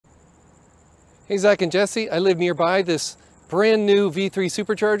Hey, Zach and Jesse, I live nearby this brand new V3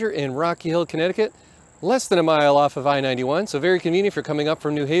 Supercharger in Rocky Hill, Connecticut, less than a mile off of I-91, so very convenient for coming up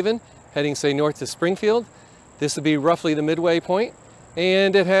from New Haven, heading say north to Springfield. This would be roughly the midway point,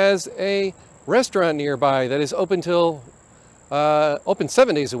 and it has a restaurant nearby that is open 7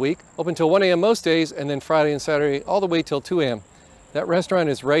 days a week, open till 1 a.m. most days, and then Friday and Saturday all the way till 2 a.m. That restaurant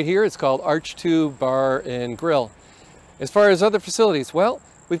is right here. It's called Arch 2 Bar and Grill. As far as other facilities, well,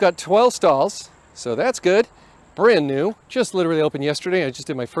 we've got 12 stalls, so that's good. Brand new, just literally opened yesterday. I just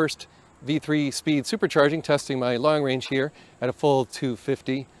did my first V3 speed supercharging, testing my long range here at a full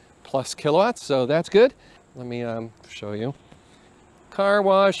 250 plus kilowatts, so that's good. Let me show you. Car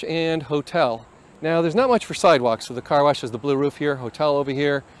wash and hotel. Now there's not much for sidewalks, so the car wash is the blue roof here, hotel over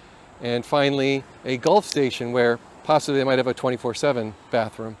here, and finally a Gulf station where possibly they might have a 24/7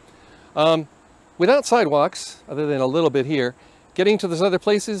 bathroom. Without sidewalks, other than a little bit here, getting to those other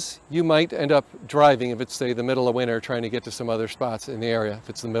places, you might end up driving if it's, say, the middle of winter, trying to get to some other spots in the area, if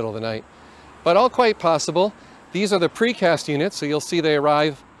it's the middle of the night. But all quite possible. These are the precast units, so you'll see they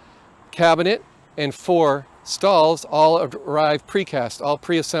arrive cabinet and 4 stalls, all arrive precast, all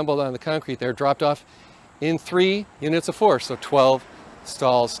pre-assembled on the concrete. They're dropped off in 3 units of 4, so 12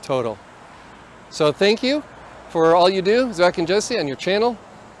 stalls total. So thank you for all you do, Zach and Jesse, on your channel,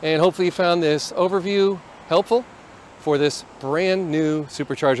 and hopefully you found this overview helpful for this brand new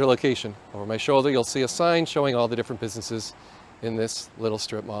supercharger location. Over my shoulder, you'll see a sign showing all the different businesses in this little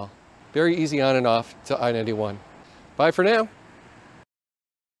strip mall. Very easy on and off to I-91. Bye for now.